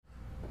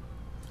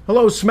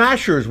Hello,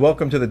 Smashers.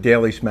 Welcome to the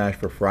Daily Smash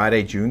for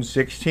Friday, June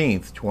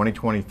 16th,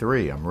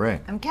 2023. I'm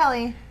Rick. I'm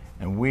Kelly.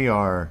 And we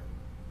are,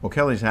 well,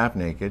 Kelly's half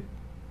naked.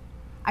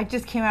 I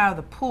just came out of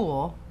the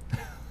pool.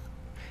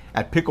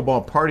 At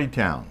Pickleball Party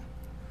Town.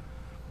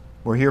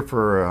 We're here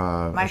for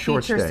My a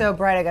short stay. feature's so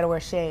bright I gotta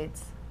wear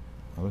shades.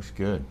 That looks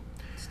good.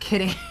 Just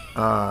kidding.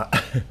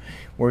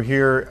 We're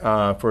here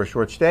for a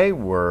short stay.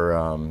 We're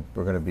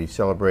going to be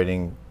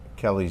celebrating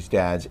Kelly's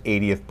dad's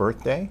 80th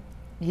birthday.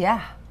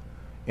 Yeah.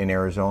 In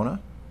Arizona.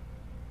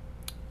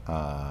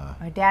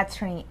 My dad's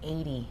turning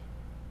 80.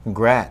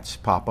 Congrats,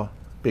 Papa.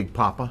 Big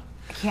Papa.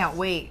 I can't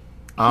wait.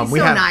 He's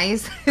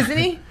nice, isn't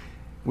he?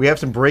 We have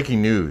some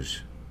breaking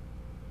news.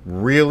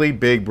 Really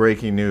big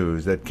breaking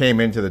news that came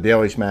into the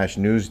Daily Smash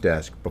news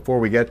desk. Before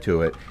we get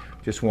to it,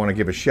 just want to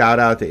give a shout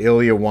out to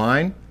Ilya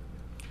wine.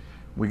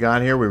 We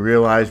got here, we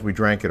realized we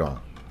drank it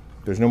all.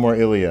 There's no more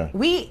Ilya.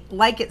 We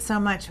like it so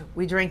much,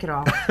 we drink it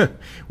all.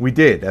 We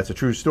did. That's a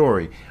true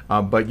story.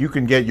 But you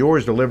can get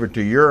yours delivered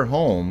to your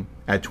home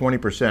at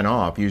 20%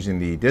 off using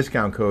the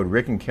discount code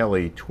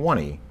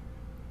RickandKelly20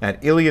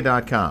 at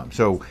Ilya.com.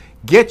 So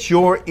get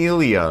your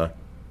Ilya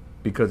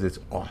because it's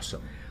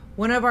awesome.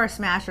 One of our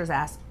smashers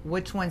asked,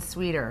 which one's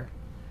sweeter?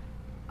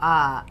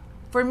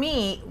 For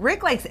me,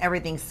 Rick likes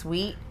everything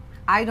sweet.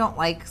 I don't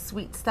like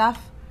sweet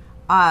stuff.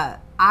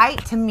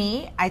 To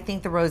me, I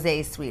think the rosé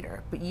is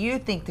sweeter, but you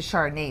think the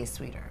Chardonnay is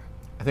sweeter.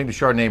 I think the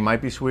Chardonnay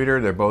might be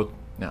sweeter. They're both,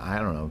 I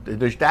don't know.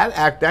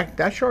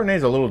 That Chardonnay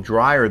is a little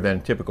drier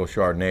than typical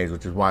Chardonnays,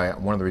 which is why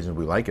one of the reasons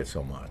we like it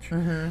so much.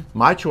 Mm-hmm.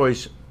 My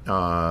choice,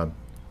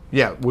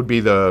 would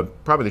be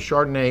probably the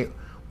Chardonnay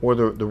or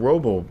the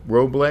Roble.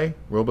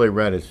 Roble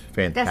Red is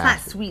fantastic.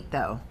 That's not sweet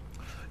though.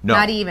 No,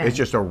 not even. It's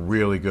just a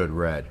really good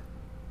red.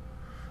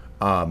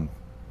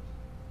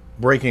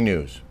 Breaking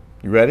news.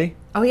 You ready?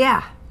 Oh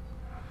yeah.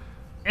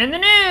 In the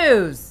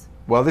news.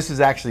 Well, this is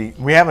actually,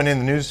 we have an in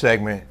the news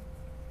segment,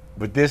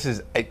 but this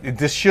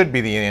should be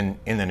the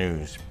in the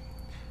news.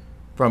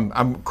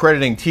 I'm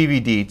crediting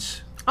TV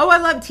Deets. Oh, I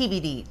love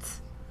TV Deets.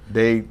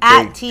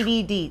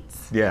 TV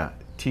Deets. Yeah,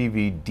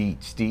 TV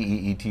Deets,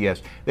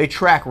 D-E-E-T-S. They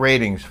track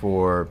ratings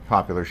for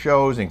popular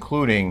shows,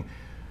 including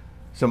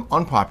some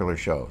unpopular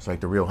shows, like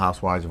The Real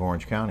Housewives of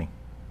Orange County.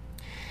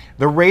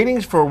 The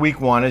ratings for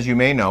week one, as you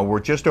may know, were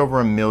just over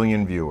 1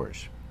 million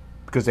viewers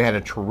because they had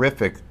a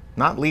terrific,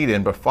 not lead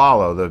in, but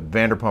follow the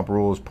Vanderpump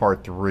Rules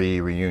Part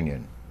 3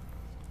 reunion.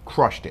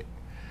 Crushed it.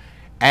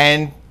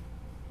 And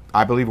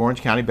I believe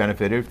Orange County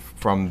benefited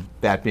from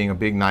that being a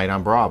big night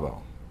on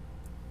Bravo.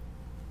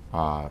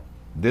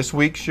 This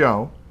week's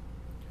show,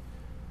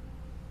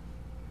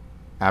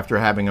 after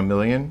having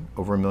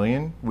over 1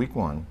 million, week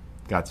one,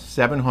 got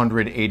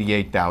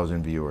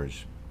 788,000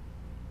 viewers.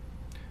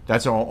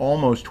 That's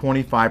almost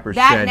 25%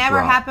 That never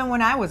drop. happened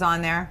when I was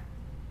on there.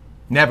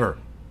 Never.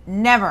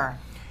 Never.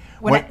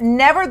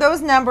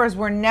 Those numbers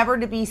were never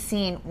to be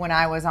seen when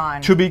I was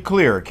on. To be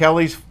clear,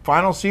 Kelly's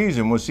final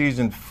season was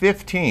season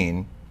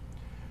 15.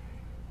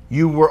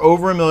 You were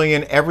over 1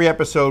 million every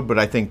episode, but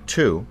I think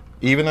 2,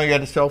 even though you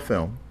had to sell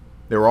film.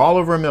 They were all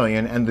over 1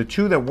 million, and the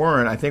 2 that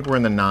weren't, I think were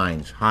in the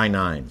 9s, high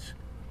 9s.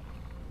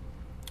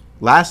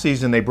 Last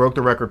season, they broke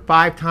the record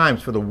 5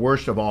 times for the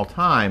worst of all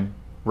time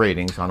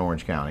ratings on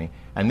Orange County,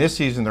 and this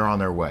season they're on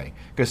their way.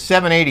 Because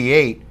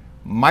 788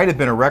 might have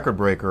been a record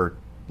breaker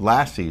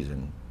last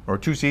season, or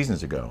 2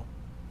 seasons ago.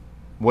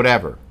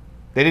 Whatever.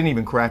 They didn't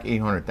even crack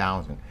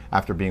 800,000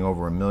 after being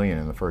over 1 million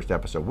in the first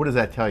episode. What does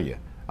that tell you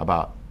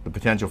about the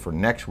potential for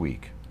next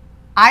week?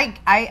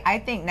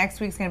 I think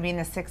next week's going to be in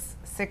the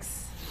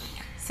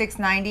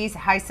 690s,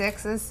 high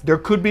 6s. There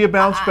could be a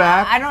bounce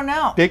back. I don't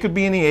know. They could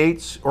be in the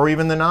 8s or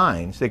even the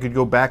 9s. They could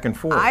go back and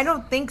forth. I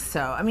don't think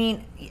so. I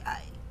mean,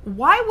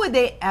 why would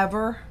they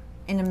ever,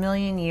 in a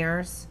million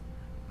years,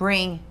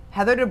 bring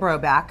Heather Dubrow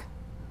back?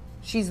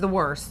 She's the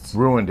worst.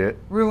 Ruined it.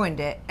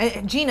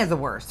 Gina's the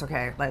worst,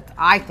 okay?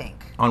 I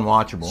think.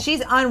 Unwatchable.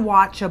 She's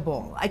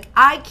unwatchable.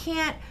 I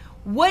can't.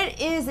 What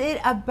is it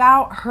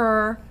about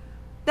her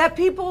that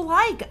people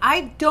like?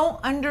 I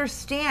don't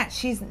understand.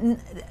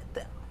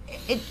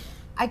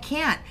 I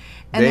can't.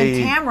 And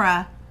then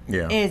Tamra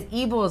is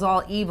evil as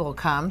all evil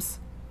comes.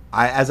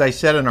 As I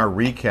said in our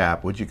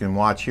recap, which you can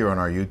watch here on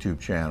our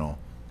YouTube channel,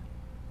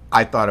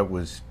 I thought it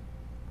was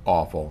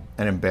awful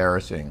and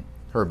embarrassing.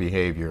 Her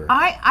behavior.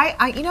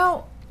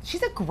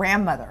 She's a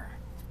grandmother.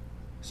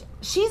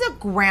 She's a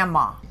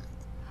grandma.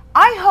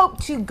 I hope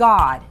to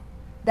God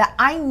that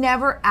I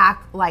never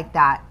act like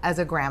that as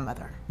a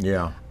grandmother.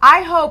 Yeah.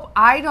 I hope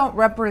I don't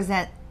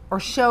represent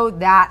or show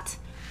that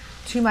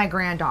to my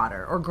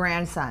granddaughter or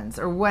grandsons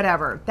or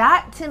whatever.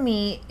 That to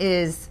me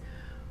is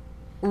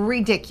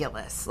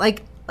ridiculous.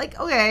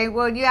 Okay,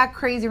 well, you act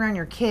crazy around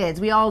your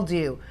kids. We all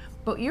do.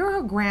 But you're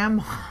a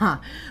grandma.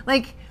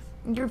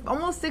 You're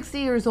almost 60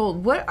 years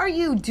old. What are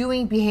you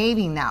doing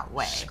behaving that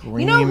way?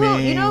 Screaming.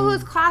 You know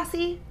who's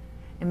classy?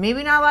 And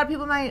maybe not a lot of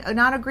people might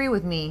not agree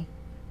with me.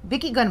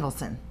 Vicki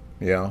Gunvalson.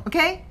 Yeah.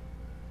 Okay?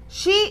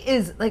 She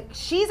is like,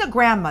 she's a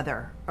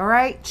grandmother, all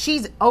right?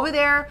 She's over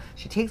there.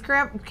 She takes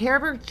care of her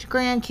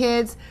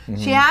grandkids.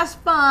 She has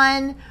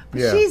fun.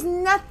 But she's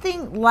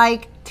nothing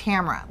like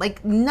Tamara.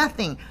 Like,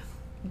 nothing.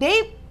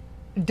 They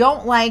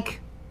don't like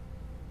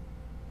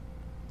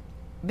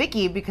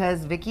Vicky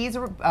because Vicky is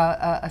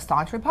a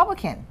staunch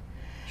Republican.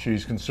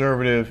 She's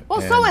conservative.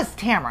 Well, so is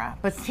Tamara.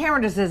 But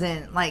Tamara just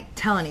doesn't, like,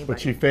 tell anybody.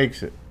 But she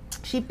fakes it.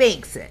 She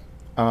fakes it.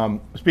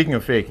 Speaking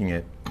of faking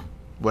it,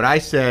 what I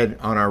said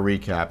on our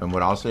recap and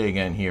what I'll say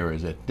again here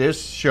is that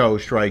this show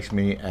strikes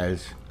me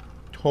as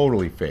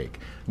totally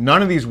fake.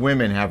 None of these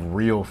women have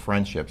real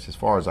friendships as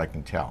far as I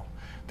can tell.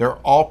 They're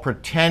all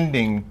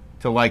pretending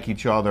to like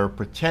each other,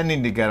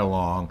 pretending to get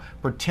along,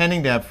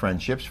 pretending to have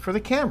friendships for the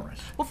cameras.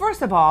 Well,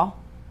 first of all,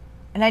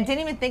 and I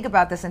didn't even think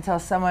about this until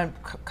someone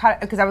caught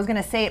it, because I was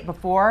going to say it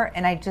before,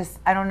 and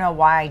I don't know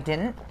why I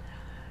didn't.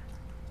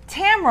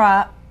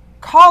 Tamara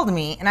called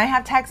me, and I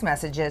have text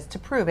messages to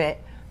prove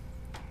it.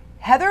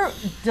 Heather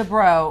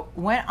Dubrow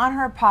went on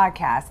her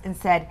podcast and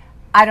said,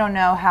 I don't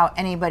know how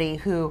anybody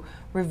who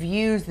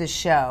reviews the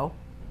show,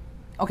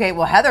 okay,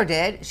 well, Heather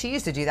did. She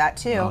used to do that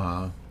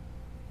too.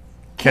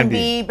 Can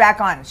be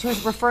back on. She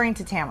was referring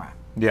to Tamara.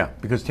 Yeah,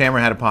 because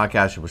Tamara had a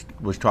podcast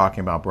that was talking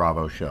about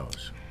Bravo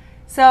shows.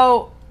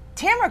 So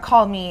Tamara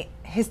called me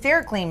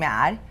hysterically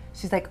mad.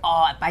 She's like,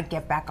 oh, if I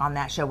get back on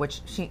that show,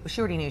 which she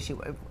already knew she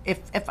would.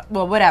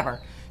 Well,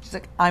 whatever. She's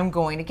like, I'm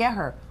going to get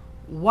her.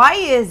 Why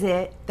is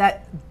it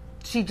that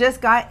she just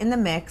got in the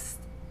mix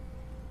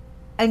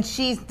and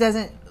she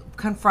doesn't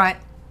confront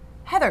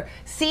Heather?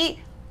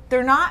 See,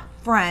 they're not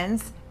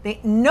friends.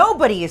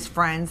 Nobody is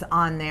friends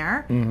on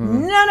there.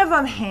 None of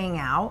them hang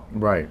out.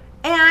 Right.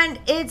 And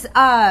it's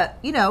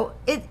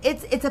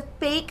it's a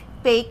fake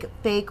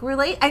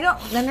relate. I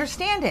don't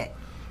understand it.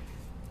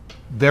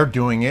 They're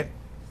doing it.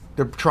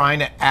 They're trying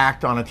to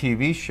act on a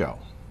TV show.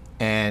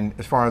 And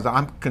as far as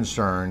I'm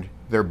concerned,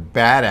 they're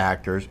bad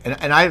actors.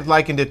 And I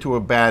likened it to a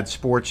bad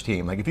sports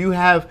team. Like, if you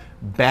have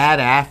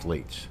bad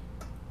athletes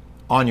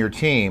on your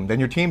team, then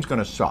your team's going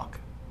to suck,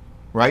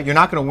 right? You're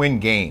not going to win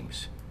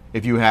games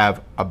if you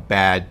have a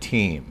bad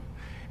team.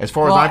 As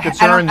far as I'm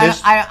concerned,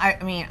 I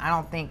mean, I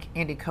don't think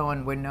Andy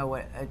Cohen would know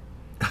what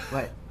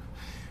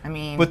I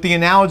mean. But the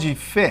analogy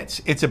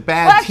fits. It's a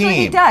bad team. Well, actually,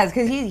 he does,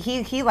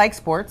 because he likes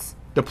sports.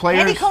 The players,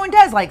 Andy Cohen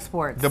does like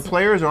sports. The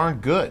players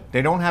aren't good.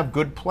 They don't have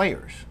good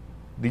players.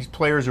 These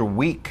players are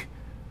weak.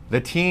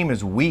 The team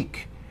is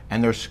weak,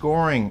 and their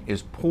scoring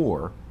is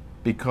poor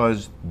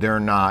because they're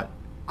not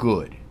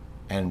good.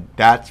 And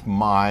that's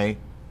my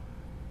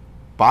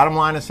bottom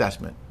line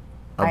assessment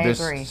of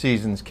this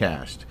season's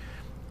cast.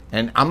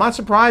 And I'm not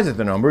surprised at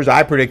the numbers.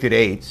 I predicted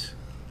 8s.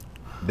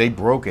 They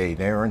broke 8.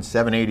 They earned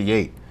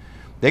 788.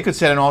 They could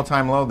set an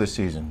all-time low this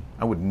season.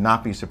 I would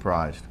not be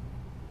surprised.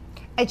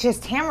 It's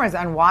just Tamara's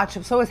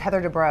unwatchable. So is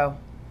Heather Dubrow.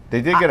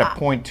 They did get a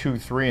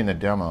 .23 in the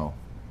demo,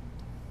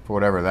 for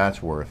whatever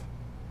that's worth.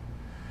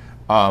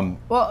 And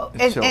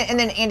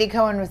then Andy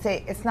Cohen would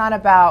say it's not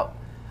about.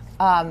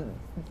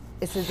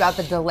 It's about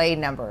the delayed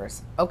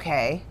numbers.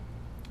 Okay.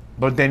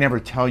 But they never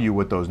tell you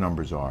what those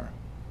numbers are,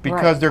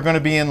 because they're going to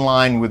be in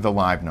line with the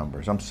live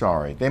numbers. I'm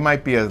sorry. They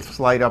might be a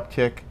slight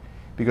uptick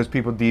because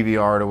people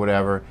DVR'd or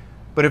whatever.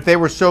 But if they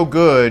were so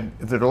good,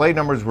 if the delayed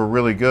numbers were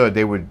really good,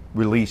 they would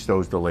release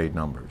those delayed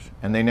numbers.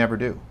 And they never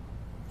do.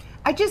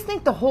 I just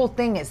think the whole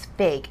thing is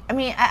fake. I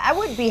mean, I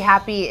would be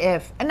happy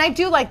if, and I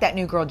do like that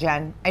new girl,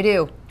 Jen. I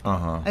do.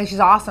 I think she's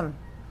awesome.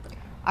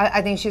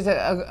 I think she's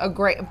a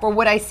great, for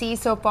what I see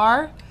so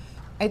far,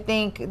 I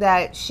think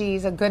that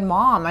she's a good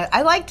mom.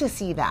 I like to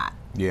see that.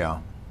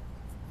 Yeah.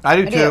 I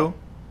do too.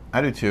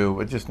 I do too.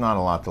 But just not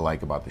a lot to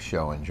like about the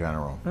show in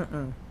general.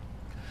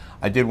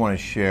 I did want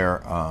to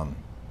share,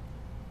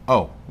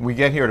 we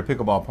get here to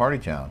Pickleball Party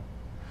Town,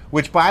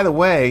 which, by the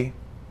way,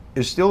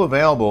 is still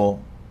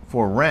available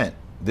for rent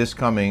this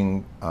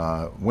coming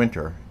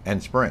winter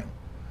and spring.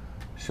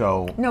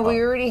 So no, we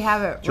already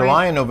have it.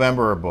 July and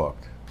November are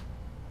booked,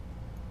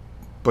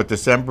 but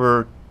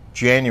December,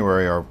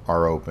 January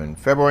are open.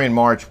 February and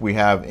March we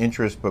have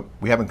interest, but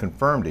we haven't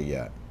confirmed it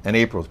yet. And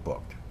April's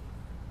booked.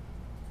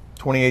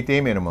 28-day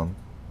minimum.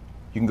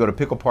 You can go to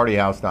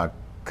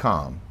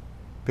picklepartyhouse.com,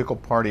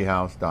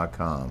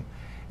 picklepartyhouse.com,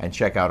 and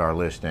check out our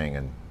listing.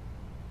 And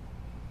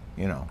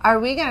are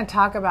we going to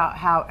talk about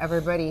how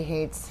everybody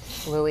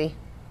hates Louie?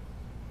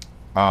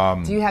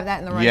 Do you have that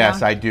in the rundown?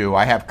 Yes, I do.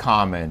 I have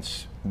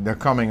comments. They're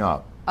coming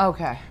up.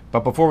 Okay.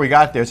 But before we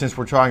got there, since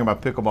we're talking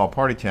about Pickleball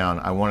Party Town,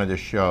 I wanted to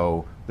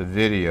show the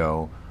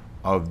video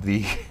of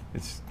the,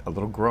 it's a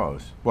little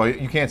gross. Well,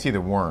 you can't see the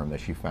worm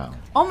that she found.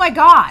 Oh my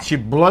God. She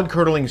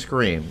blood-curdling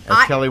scream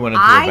as Kelly went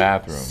into the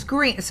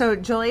bathroom. So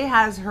Julie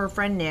has her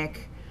friend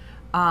Nick,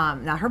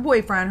 not her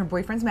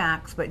boyfriend's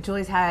Max, but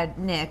Julie's had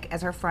Nick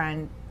as her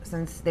friend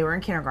since they were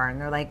in kindergarten.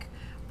 They're like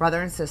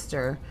brother and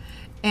sister.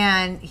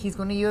 And he's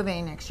going to U of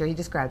A next year. He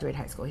just graduated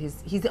high school.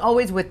 He's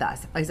always with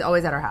us. He's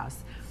always at our house.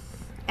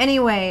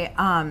 Anyway,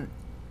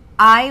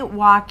 I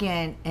walk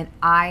in and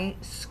I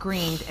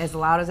screamed as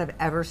loud as I've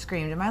ever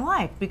screamed in my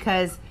life,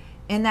 because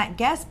in that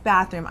guest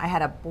bathroom I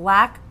had a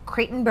black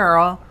Crate and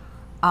Barrel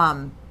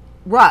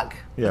rug.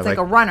 Yeah, it's like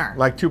a runner.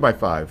 Like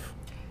 2x5.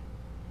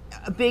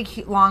 A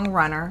big, long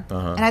runner.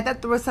 Uh-huh. And I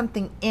thought there was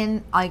something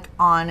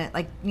on it,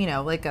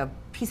 like a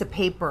piece of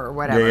paper or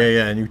whatever.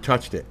 Yeah, and you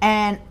touched it.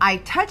 And I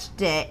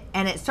touched it,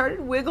 and it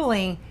started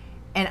wiggling,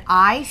 and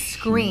I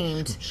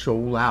screamed. So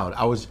loud.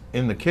 I was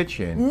in the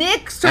kitchen.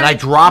 And I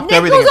dropped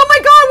everything. Goes, oh my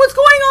God, what's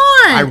going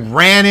on? I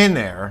ran in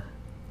there,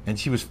 and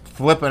she was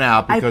flipping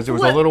out because there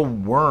was a little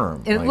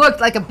worm. It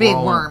looked like a big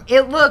worm.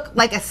 It looked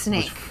like a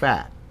snake. It was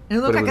fat. It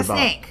looked like a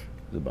snake.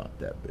 It was about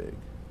that big.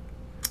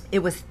 It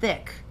was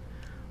thick.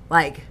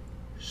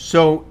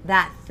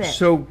 That thick.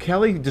 So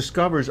Kelly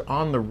discovers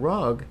on the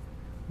rug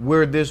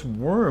where this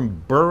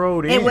worm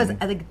burrowed in. It was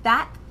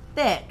that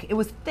thick. It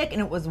was thick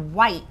and it was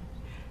white.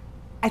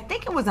 I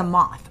think it was a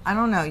moth. I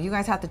don't know. You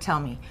guys have to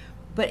tell me.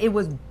 But it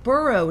was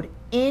burrowed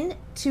inside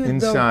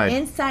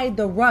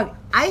the rug.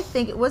 I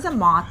think it was a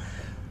moth.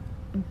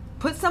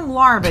 Put some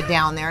larva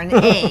down there, an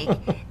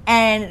egg,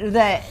 and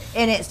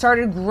it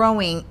started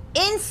growing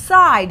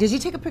inside. Did you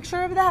take a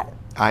picture of that?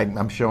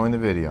 I'm showing the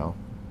video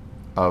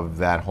of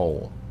that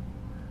hole.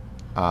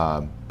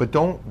 But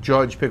don't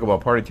judge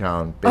Pickleball Party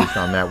Town based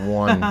on that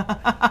one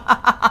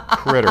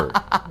critter.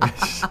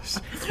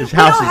 This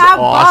house is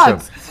awesome.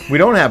 Bugs. We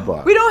don't have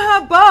bugs. We don't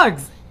have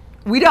bugs.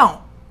 We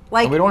don't.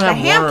 We don't have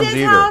the worms Hamptons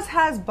either. house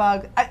has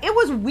bugs. It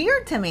was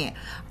weird to me.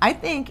 I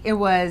think it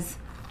was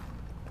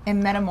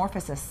in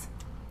metamorphosis.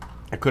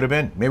 It could have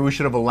been. Maybe we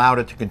should have allowed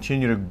it to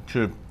continue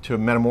to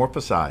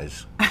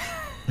metamorphosize.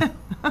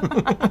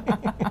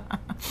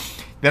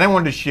 Then I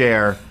wanted to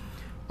share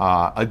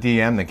a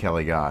DM that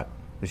Kelly got.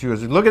 She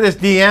goes, "Look at this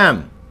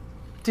DM."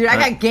 Dude,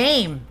 I got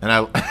game. And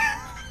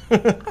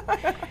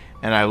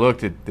I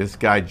looked at this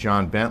guy,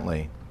 John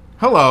Bentley.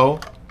 "Hello,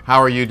 how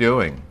are you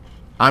doing?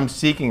 I'm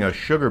seeking a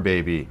sugar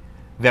baby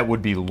that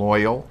would be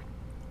loyal,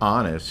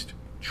 honest,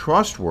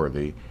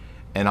 trustworthy,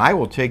 and I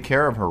will take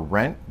care of her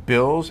rent,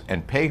 bills,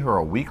 and pay her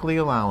a weekly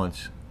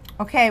allowance."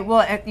 Okay, well,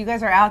 if you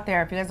guys are out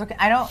there, if you guys look,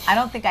 I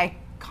don't think I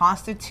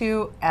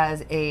constitute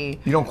as a.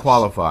 You don't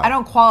qualify. I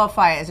don't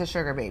qualify as a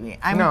sugar baby.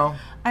 I'm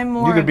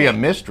more. You could be a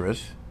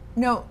mistress.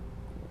 No,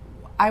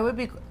 I would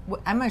be.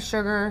 I'm a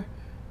sugar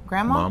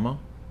grandma. Mama?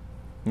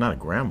 Not a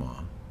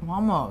grandma.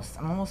 I'm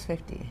almost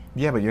 50.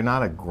 Yeah, but you're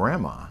not a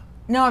grandma.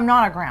 No, I'm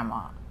not a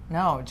grandma.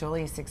 No,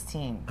 Julie is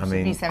 16. I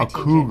mean, a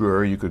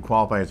cougar. You could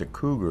qualify as a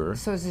cougar.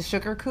 So is a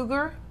sugar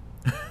cougar?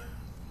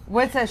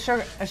 What's a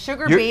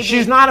sugar baby?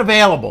 She's not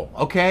available.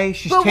 Okay,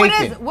 she's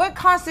taken. What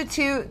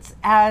constitutes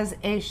as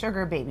a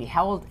sugar baby?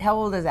 How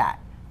old is that?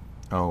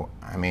 Oh,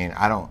 I mean,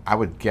 I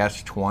would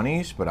guess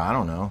 20s, but I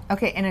don't know.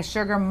 Okay, and a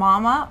sugar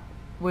mama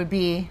would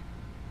be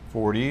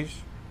 40s.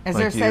 Is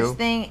there such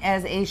thing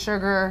as a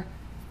sugar?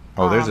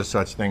 Oh, there's a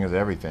such thing as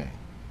everything.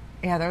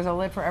 Yeah, there's a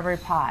lid for every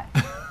pot.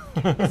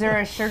 Is there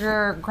a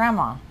sugar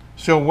grandma?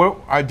 So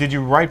what did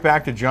you write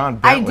back to John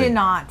Bentley? I did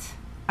not.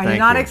 I did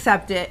not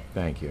accept it.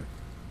 Thank you.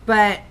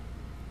 But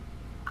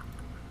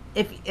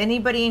if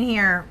anybody in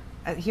here,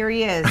 here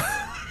he is.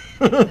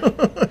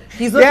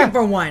 He's looking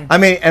for one. I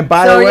mean, and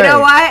by the way, you know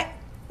what?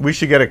 We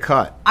should get a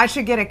cut. I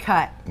should get a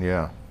cut.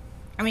 Yeah.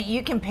 I mean,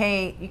 you can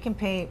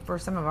pay for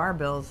some of our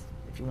bills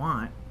if you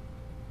want.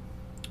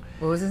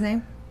 What was his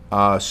name?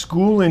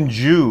 School and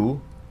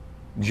Jew,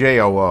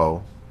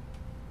 Joo.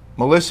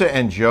 Melissa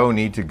and Joe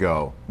need to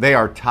go. They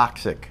are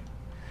toxic.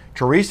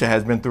 Teresa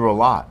has been through a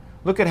lot.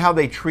 Look at how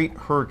they treat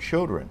her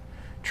children.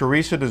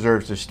 Teresa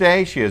deserves to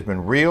stay. She has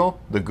been real,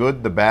 the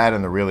good, the bad,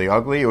 and the really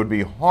ugly. It would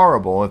be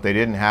horrible if they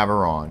didn't have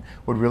her on.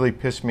 Would really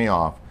piss me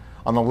off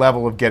on the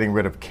level of getting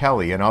rid of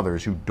Kelly and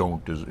others who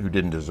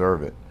didn't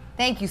deserve it.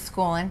 Thank you,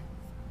 Schoolin.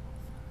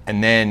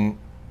 And then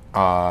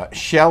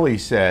Shelley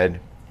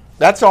said,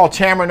 "That's all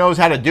Tamara knows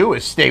how to do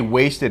is stay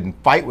wasted and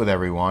fight with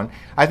everyone.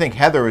 I think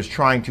Heather is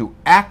trying to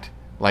act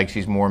like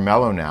she's more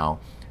mellow now.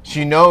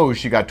 She knows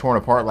she got torn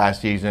apart last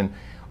season.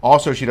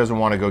 Also, she doesn't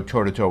want to go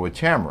toe-to-toe with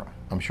Tamara.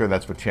 I'm sure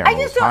that's what Tamara was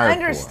hired for. I just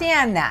don't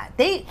understand that.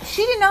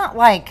 She did not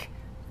like...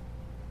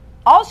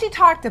 All she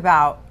talked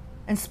about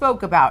and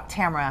spoke about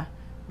Tamara,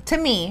 to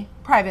me,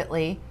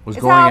 privately... was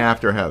going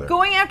after Heather.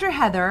 Going after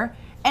Heather,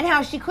 and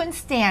how she couldn't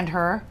stand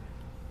her.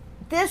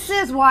 This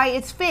is why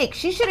it's fake.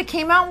 She should have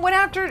came out and went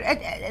after...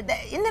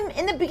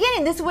 In the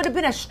beginning, this would have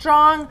been a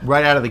strong...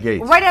 Right out of the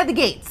gates. Right out of the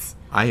gates.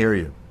 I hear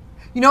you.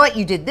 You know what?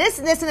 You did this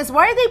and this and this.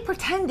 Why are they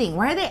pretending?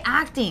 Why are they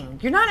acting?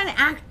 You're not an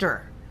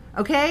actor,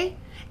 okay?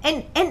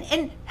 And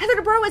Heather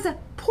Dubrow is a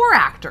poor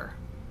actor.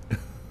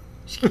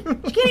 She can't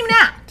even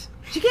act.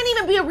 She can't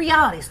even be a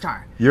reality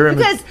star.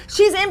 Because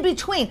she's in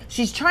between.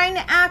 She's trying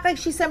to act like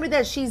she's somebody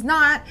that she's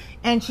not,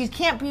 and she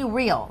can't be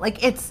real. Like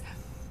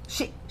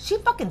she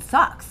fucking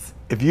sucks.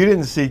 If you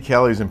didn't see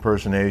Kelly's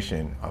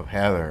impersonation of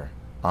Heather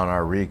on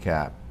our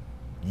recap,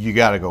 you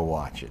got to go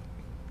watch it.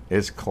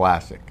 It's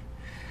classic.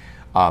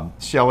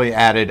 Shelley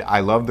added,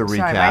 "I love the recaps.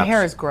 Sorry, my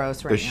hair is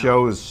gross right now. The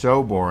show is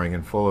so boring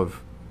and full of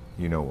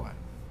you know what."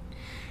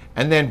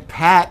 And then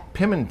Pat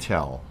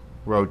Pimentel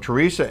wrote,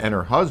 "Teresa and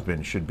her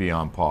husband should be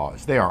on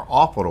pause. They are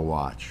awful to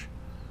watch."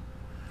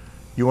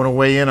 You want to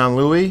weigh in on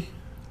Louis?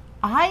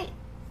 I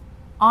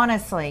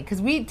honestly,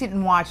 because we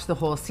didn't watch the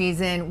whole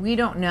season, we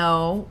don't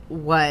know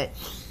what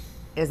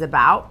is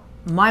about.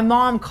 My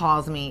mom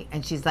calls me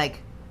and she's like,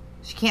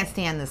 she can't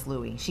stand this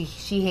Louis.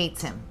 She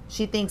hates him.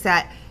 She thinks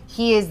that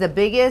he is the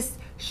biggest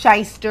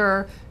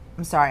shyster.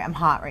 I'm sorry, I'm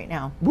hot right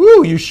now.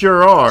 Woo, you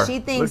sure are. She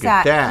thinks Look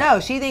at that. No,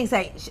 she thinks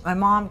that my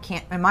mom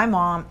can't, and my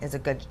mom is a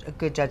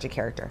good judge of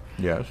character.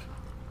 Yes.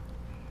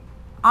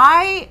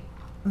 I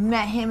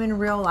met him in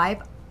real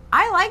life.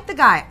 I like the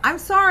guy. I'm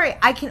sorry,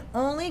 I can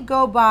only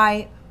go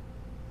by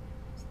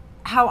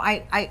how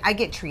I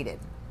get treated.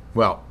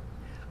 Well,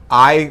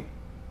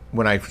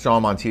 when I saw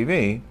him on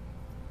TV,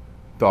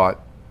 thought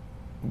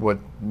what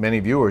many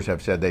viewers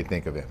have said they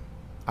think of him.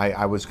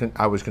 I was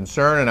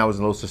concerned and I was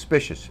a little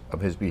suspicious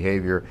of his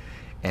behavior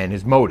and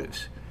his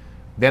motives.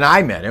 Then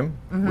I met him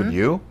with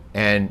you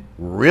and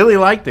really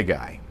liked the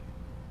guy.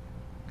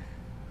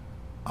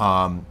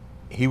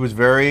 He was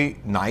very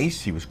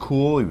nice. He was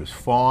cool. He was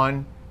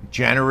fun,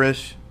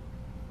 generous.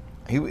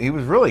 He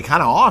was really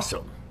kind of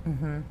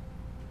awesome.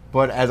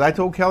 But as I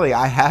told Kelly,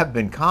 I have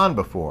been conned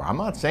before. I'm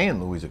not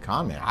saying Louis is a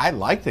con man. I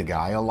liked the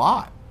guy a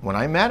lot when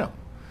I met him.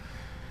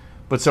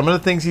 But some of the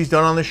things he's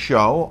done on the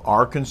show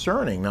are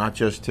concerning, not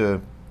just to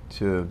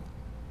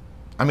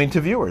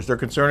viewers. They're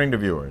concerning to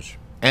viewers.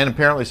 And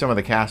apparently some of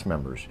the cast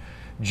members.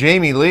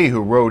 Jamie Lee,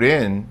 who wrote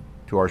in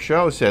to our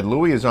show, said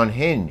Louis is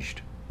unhinged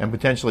and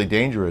potentially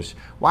dangerous.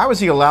 Why was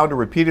he allowed to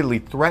repeatedly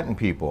threaten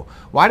people?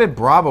 Why did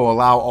Bravo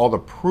allow all the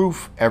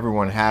proof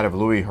everyone had of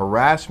Louis'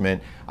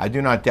 harassment? I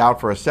do not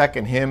doubt for a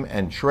second him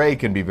and Trey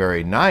can be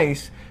very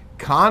nice.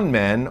 Con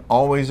men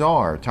always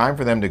are. Time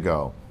for them to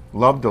go.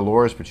 Love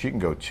Dolores, but she can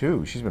go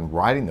too. She's been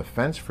riding the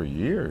fence for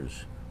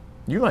years.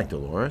 You like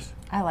Dolores.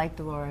 I like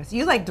Dolores.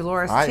 You like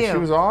Dolores too. She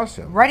was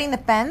awesome. Riding the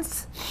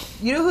fence.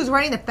 You know who's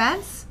riding the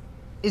fence?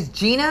 Is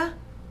Gina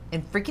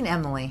and freaking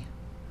Emily.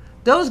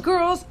 Those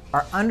girls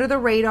are under the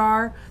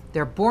radar.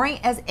 They're boring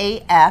as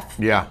AF.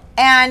 Yeah.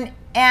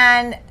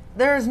 And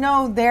there's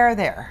no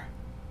there.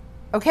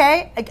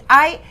 Okay?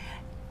 Like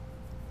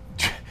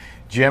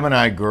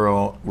Gemini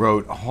Girl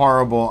wrote,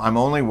 horrible, I'm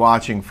only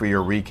watching for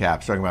your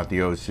recaps, talking about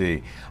the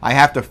OC. I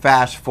have to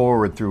fast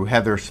forward through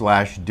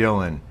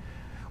Heather/Dylan.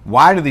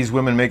 Why do these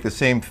women make the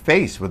same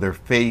face with their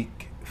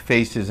fake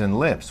faces and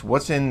lips?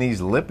 What's in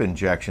these lip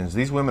injections?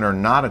 These women are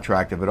not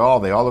attractive at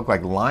all. They all look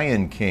like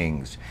Lion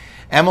Kings.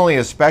 Emily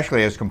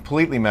especially has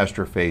completely messed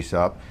her face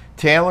up.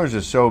 Taylor's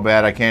is so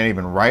bad I can't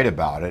even write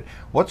about it.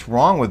 What's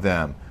wrong with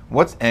them?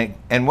 What's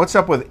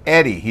up with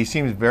Eddie? He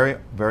seems very,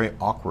 very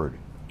awkward.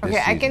 Okay,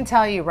 I can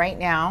tell you right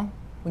now,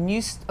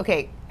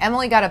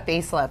 Emily got a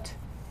facelift,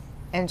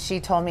 and she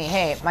told me,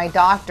 hey, my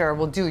doctor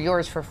will do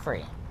yours for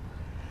free.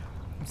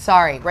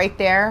 Sorry, right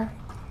there.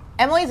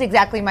 Emily's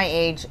exactly my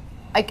age.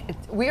 Like,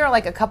 we are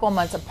like a couple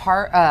months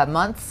apart,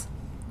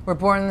 We're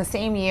born in the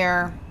same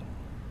year.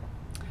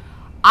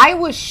 I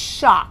was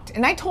shocked,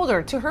 and I told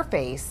her to her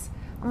face,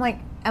 I'm like,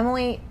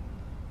 Emily,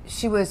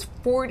 she was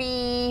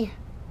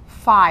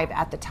 45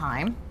 at the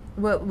time.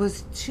 Well, it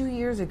was 2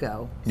 years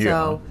ago. Yeah.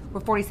 So we're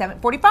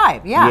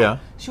 45, yeah. Yeah.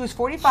 She was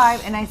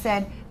 45, and I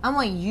said,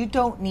 Emily, you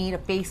don't need a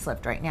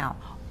facelift right now.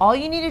 All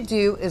you need to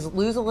do is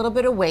lose a little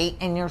bit of weight,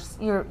 and your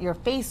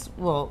face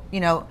will,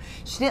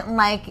 she didn't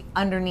like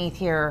underneath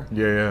here.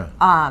 Yeah.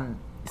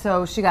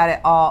 So she got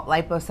it all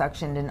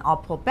liposuctioned and all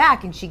pulled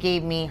back, and she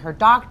gave me her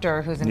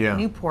doctor, who's in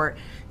Newport,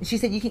 and she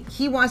said,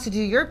 he wants to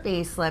do your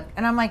facelift,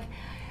 and I'm like,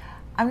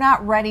 I'm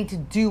not ready to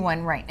do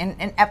one right.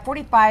 And at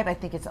 45, I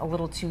think it's a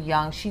little too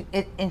young. She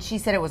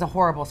said it was a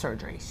horrible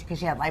surgery because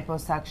she had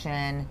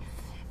liposuction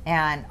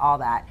and all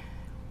that.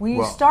 When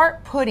you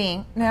start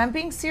putting, no, I'm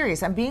being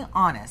serious, I'm being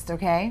honest,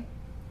 okay?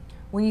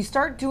 When you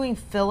start doing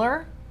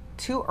filler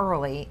too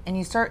early and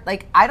you start,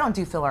 like, I don't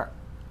do filler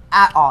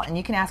at all. And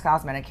you can ask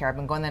Cosmetic Care, I've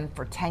been going there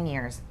for 10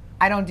 years.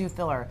 I don't do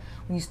filler.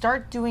 When you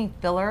start doing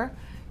filler,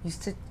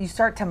 you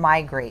start to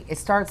migrate. It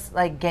starts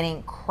like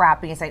getting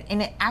crappy inside,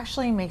 and it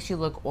actually makes you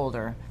look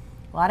older.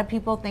 A lot of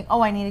people think,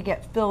 oh, I need to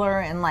get filler,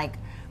 and like,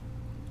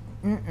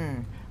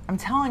 I'm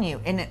telling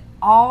you, and they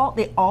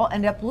all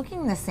end up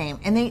looking the same,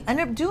 and they end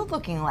up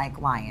looking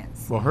like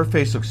lions. Well, her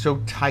face looks so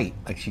tight,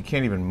 like she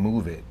can't even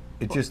move it.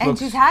 It just looks. And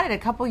she's had it a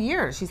couple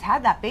years. She's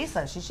had that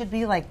facelift. She should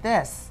be like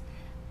this.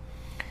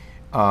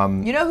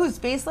 You know whose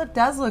facelift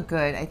does look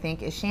good, I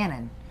think, is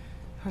Shannon.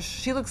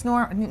 She looks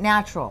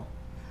natural.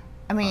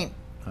 I mean.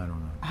 I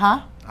don't know.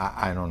 Huh?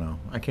 I don't know.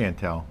 I can't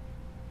tell.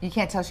 You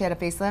can't tell she had a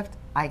facelift?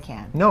 I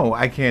can. No,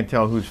 I can't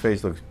tell whose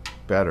face looks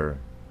better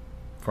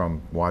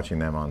from watching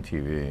them on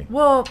TV.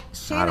 Well,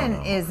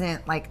 Shannon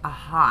isn't like a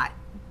hot.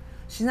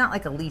 She's not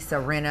like a Lisa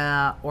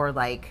Rinna or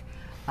like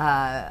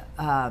a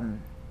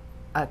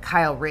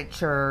Kyle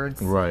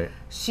Richards. Right.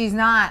 She's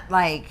not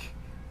like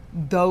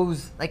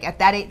those, like at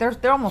that age,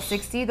 they're almost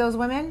 60, those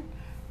women.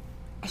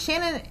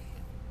 Shannon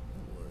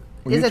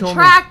is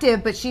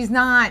attractive, but she's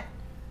not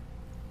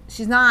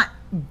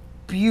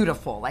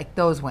beautiful like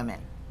those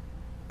women.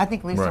 I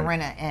think Lisa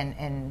Rinna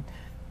and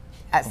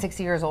at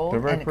 60 years old They're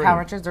very and pretty. cow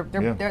ranchers.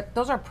 Yeah.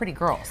 Those are pretty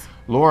girls.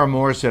 Laura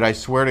Moore said, I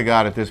swear to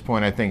God, at this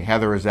point, I think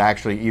Heather is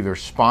actually either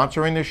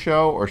sponsoring the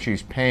show or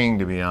she's paying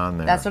to be on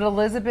there. That's what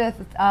Elizabeth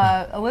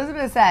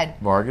said.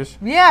 Vargas?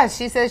 Yeah,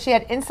 she says she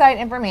had inside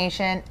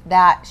information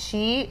that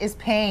she is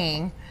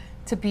paying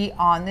to be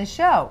on the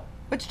show,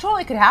 which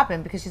totally could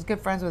happen because she's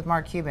good friends with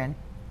Mark Cuban.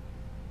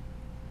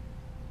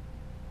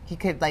 He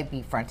could like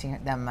be fronting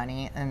them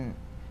money, and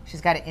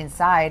she's got it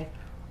inside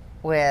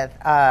with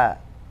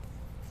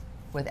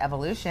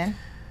Evolution.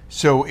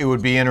 So it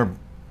would be in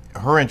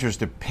her interest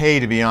to pay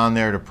to be on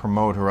there to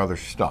promote her other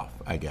stuff,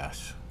 I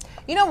guess.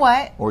 You know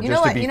what? Or you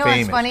just know to be what?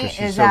 famous What's funny because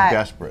she's is so that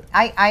desperate.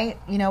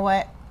 you know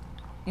what?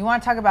 You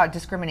want to talk about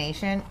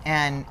discrimination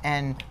and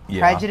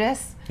Yeah.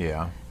 prejudice?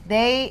 Yeah.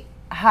 They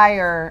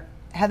hire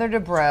Heather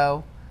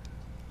Dubrow.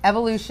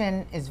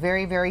 Evolution is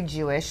very, very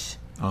Jewish.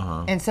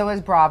 Uh-huh. And so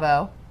is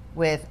Bravo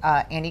with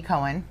Andy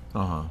Cohen.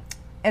 Uh-huh.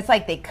 It's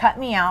like they cut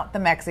me out, the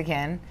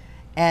Mexican,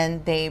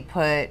 and they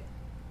put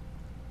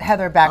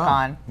Heather back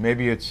on.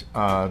 Maybe it's,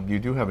 you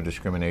do have a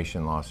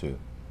discrimination lawsuit.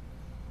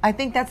 I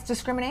think that's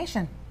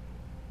discrimination.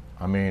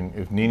 I mean,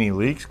 if Nene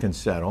Leakes can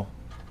settle,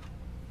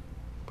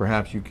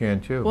 perhaps you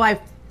can too. Well, I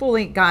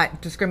fully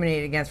got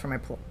discriminated against for my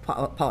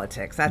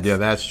politics.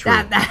 That's true.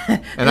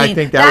 And I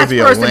think that would be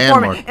a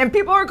landmark. And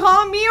people are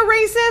calling me a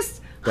racist.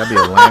 That'd be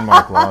a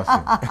landmark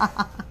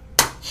lawsuit.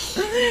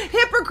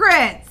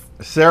 Hypocrites.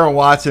 Sarah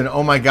Watson,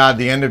 oh my God,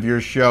 the end of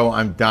your show.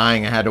 I'm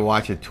dying. I had to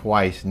watch it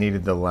twice.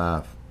 Needed to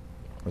laugh.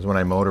 It was when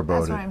I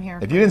motorboated. That's what I'm here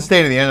If for. you didn't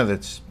stay to the end of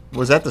it,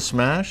 was that the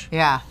smash?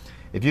 Yeah.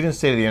 If you didn't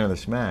stay to the end of the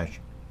smash,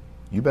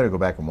 you better go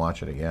back and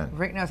watch it again.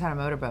 Rick knows how to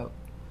motorboat.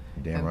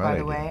 Damn And right. by I the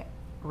do. way,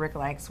 Rick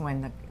likes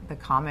when the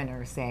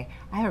commenters say,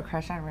 I have a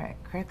crush on Rick.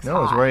 Rick's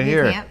No, it's hot. right He's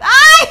here.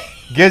 Ah!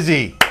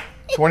 Gizzy,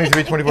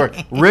 23, 24.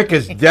 Rick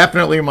is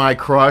definitely my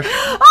crush,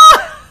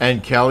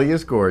 and Kelly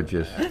is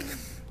gorgeous.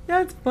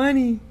 That's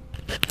funny.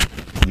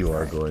 You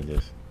are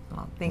gorgeous.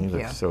 Oh, thank you.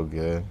 You look so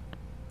good.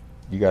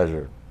 You guys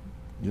are,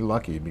 you're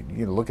lucky.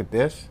 You look at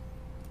this.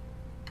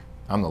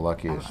 I'm the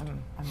luckiest.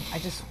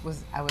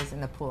 I was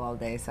in the pool all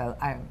day, so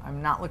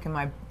I'm not looking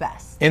my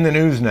best. In the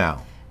news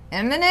now.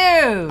 In the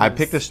news. I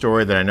picked a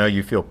story that I know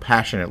you feel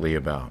passionately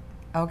about.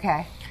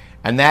 Okay.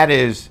 And that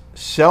is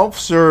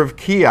self-serve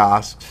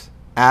kiosks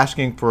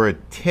asking for a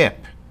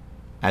tip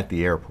at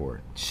the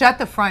airport. Shut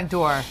the front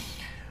door.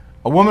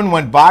 A woman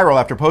went viral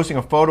after posting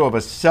a photo of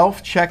a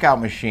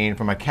self-checkout machine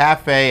from a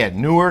cafe at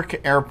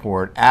Newark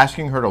Airport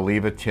asking her to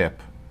leave a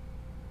tip.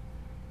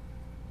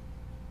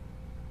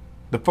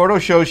 The photo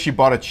shows she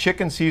bought a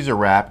chicken Caesar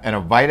wrap and a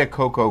Vita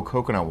Coco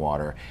coconut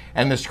water,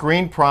 and the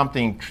screen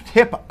prompting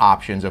tip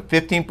options of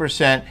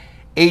 15%,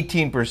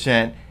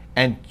 18%,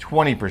 and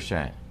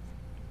 20%.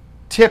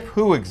 Tip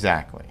who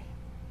exactly?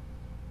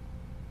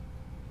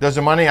 Does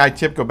the money I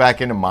tip go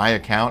back into my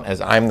account as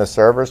I'm the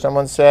server,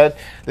 someone said?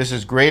 This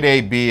is grade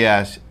A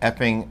BS,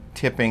 effing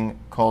tipping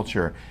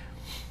culture.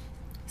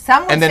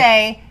 Some would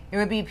say it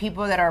would be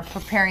people that are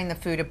preparing the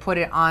food to put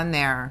it on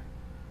there.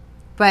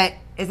 But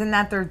isn't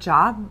that their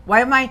job?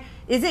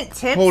 Isn't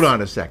tips? Hold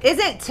on a second.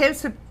 Isn't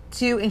tips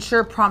to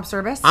ensure prompt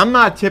service? I'm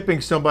not tipping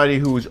somebody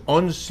who's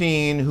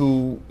unseen,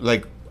 who,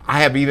 like,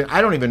 I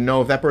don't even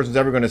know if that person's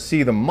ever going to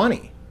see the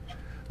money.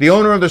 The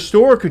owner of the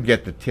store could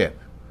get the tip.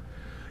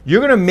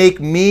 You're going to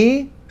make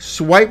me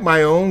swipe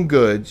my own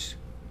goods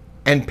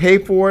and pay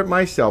for it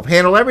myself,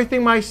 handle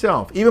everything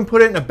myself, even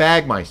put it in a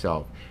bag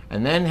myself,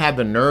 and then have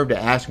the nerve to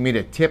ask me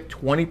to tip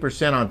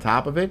 20% on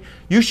top of it?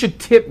 You should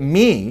tip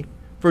me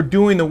for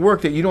doing the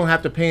work that you don't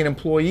have to pay an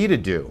employee to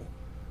do.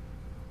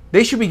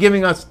 They should be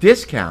giving us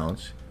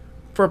discounts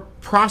for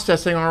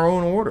processing our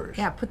own orders.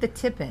 Yeah, put the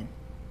tip in.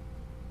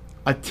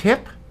 A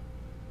tip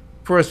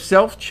for a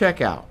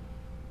self-checkout.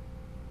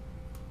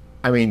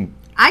 I mean,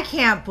 I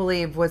can't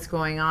believe what's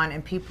going on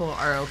and people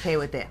are okay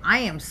with it. I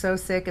am so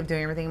sick of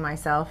doing everything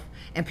myself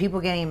and people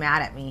getting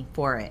mad at me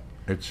for it.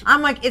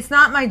 I'm like, it's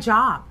not my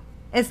job.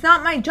 It's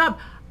not my job.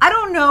 I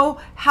don't know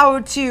how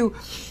to, you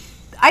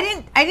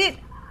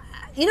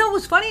know, it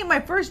was funny. My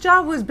first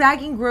job was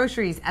bagging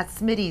groceries at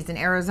Smitty's in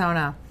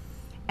Arizona.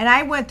 And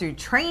I went through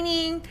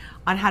training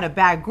on how to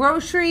bag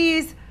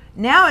groceries.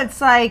 Now it's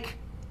like,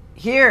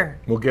 here.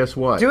 well, guess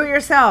what? Do it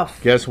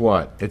yourself. Guess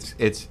what?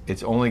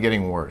 It's only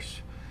getting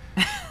worse.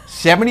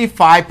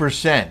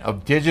 75%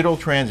 of digital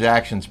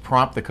transactions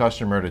prompt the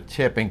customer to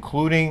tip,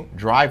 including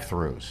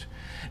drive-thrus.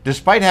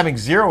 Despite having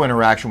zero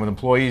interaction with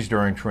employees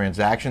during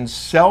transactions,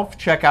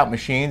 self-checkout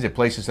machines at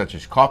places such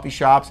as coffee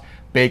shops,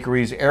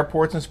 bakeries,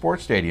 airports, and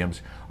sports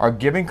stadiums are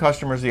giving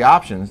customers the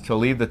options to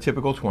leave the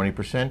typical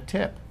 20%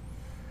 tip.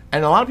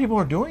 And a lot of people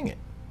are doing it.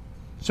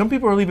 Some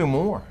people are leaving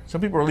more. Some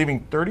people are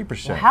leaving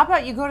 30%. Well, how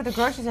about you go to the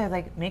grocery store,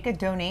 like make a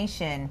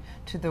donation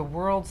to the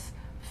World's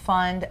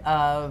Fund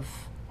of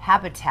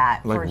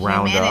Habitat Like for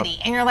Round Humanity.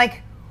 Up. And you're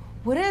like,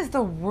 what is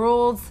the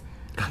world's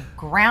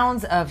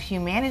grounds of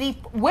humanity?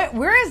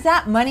 Where is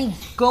that money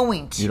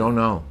going to? You don't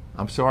know.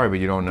 I'm sorry, but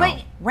you don't know.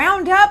 But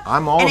round up,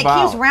 I'm all and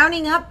about it keeps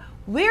rounding up.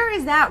 Where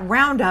is that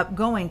roundup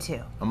going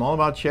to? I'm all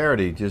about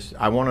charity. Just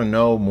I want to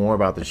know more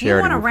about the If you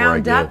charity want to before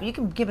round I up, give. you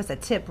can give us a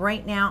tip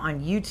right now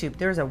on YouTube.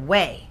 There's a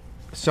way.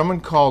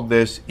 Someone called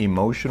this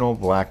emotional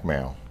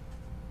blackmail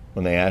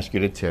when they ask you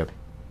to tip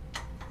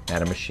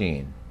at a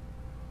machine.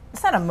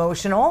 It's not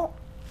emotional.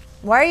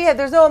 Why are you?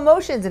 There's no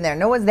emotions in there.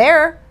 No one's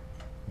there.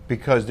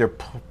 Because they're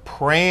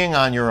preying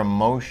on your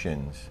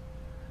emotions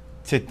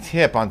to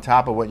tip on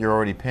top of what you're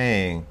already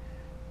paying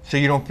so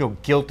you don't feel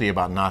guilty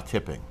about not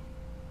tipping.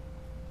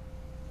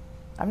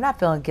 I'm not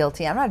feeling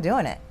guilty. I'm not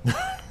doing it.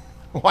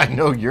 Well, I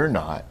know you're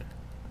not.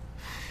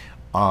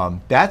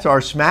 That's our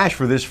smash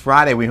for this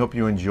Friday. We hope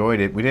you enjoyed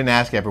it. We didn't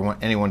ask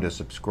anyone to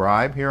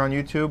subscribe here on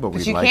YouTube, but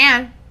But you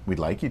can. We'd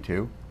like you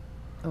to.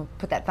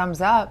 Put that thumbs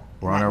up.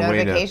 We're and on that our way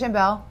to notification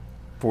bell.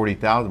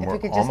 40,000. If we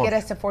could just get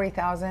us to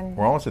 40,000.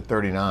 We're almost at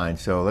 39,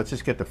 so let's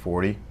just get to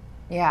 40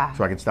 Yeah.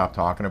 so I can stop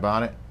talking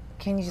about it.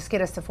 Can you just get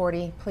us to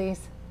 40,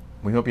 please?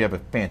 We hope you have a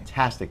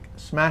fantastic,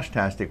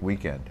 smash-tastic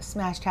weekend.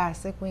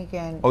 Smash-tastic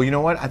weekend. Oh, you know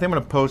what? I think I'm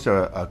going to post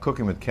a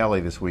Cooking with Kelly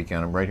this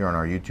weekend. I'm right here on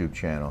our YouTube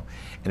channel.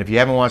 And if you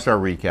haven't watched our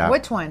recap,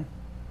 Which one?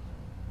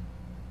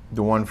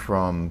 the one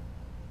from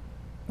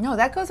No,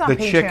 that goes on the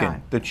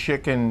Patreon.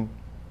 chicken,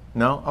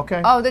 no?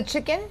 Okay. Oh, the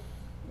chicken?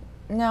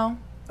 No.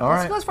 All This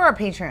right. goes for our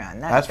Patreon.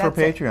 That's for it.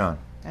 Patreon.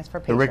 That's for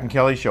Patreon. The Rick and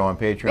Kelly Show on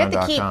We have to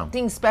keep Patreon.com.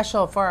 things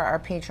special for our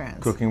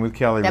patrons. Cooking with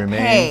Kelly that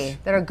remains. pay,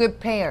 that are good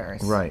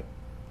payers. Right.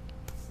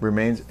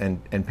 Remains,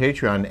 and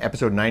Patreon,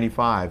 episode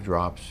 95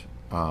 drops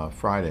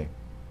Friday.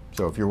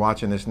 So if you're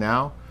watching this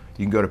now,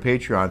 you can go to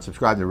Patreon,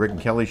 subscribe to the Rick and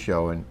Kelly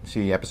Show, and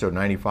see episode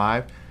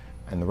 95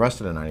 and the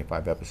rest of the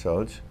 95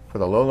 episodes for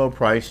the low, low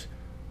price,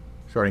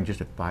 starting just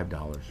at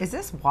 $5. Is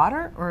this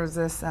water or is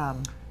this...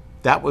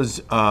 That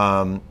was,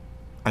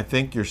 I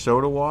think, your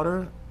soda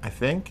water, I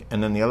think,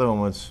 and then the other one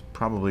was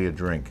probably a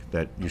drink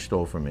that you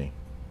stole from me.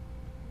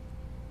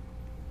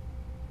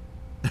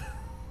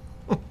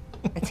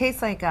 It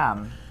tastes like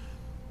a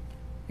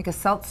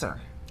seltzer.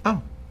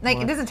 Oh. Like,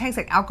 well, it doesn't taste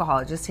like alcohol.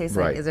 It just tastes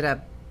Right. like, is it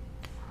a...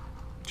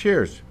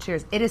 Cheers.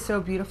 Cheers. It is so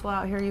beautiful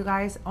out here, you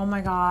guys. Oh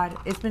my God.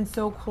 It's been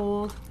so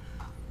cold.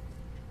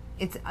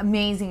 It's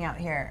amazing out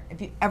here.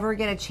 If you ever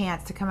get a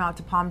chance to come out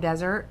to Palm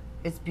Desert,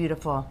 it's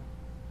beautiful.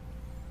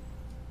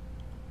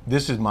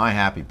 This is my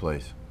happy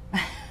place.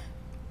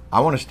 I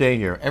want to stay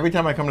here. Every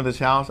time I come to this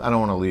house, I don't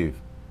want to leave.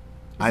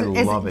 I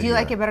love it Do you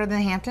here. like it better than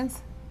the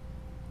Hamptons?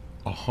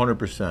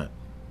 100%.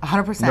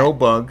 100%. No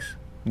bugs,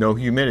 no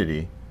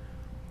humidity.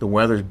 The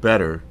weather's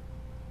better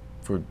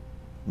for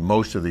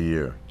most of the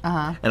year.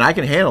 Uh-huh. And I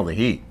can handle the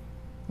heat.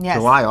 Yes.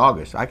 July,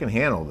 August, I can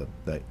handle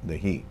the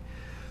heat.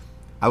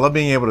 I love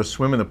being able to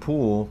swim in the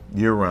pool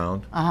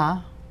year-round.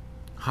 Uh-huh.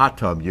 Hot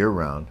tub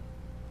year-round.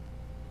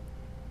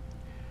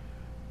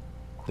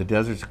 The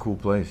desert's a cool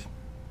place.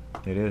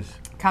 It is.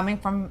 Coming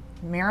from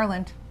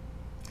Maryland.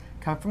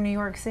 Coming from New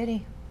York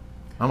City.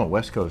 I'm a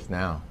West Coast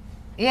now.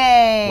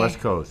 Yay. West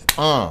Coast.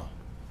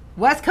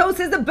 West Coast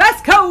is the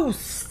best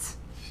coast.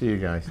 See you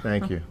guys.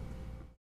 Thank you.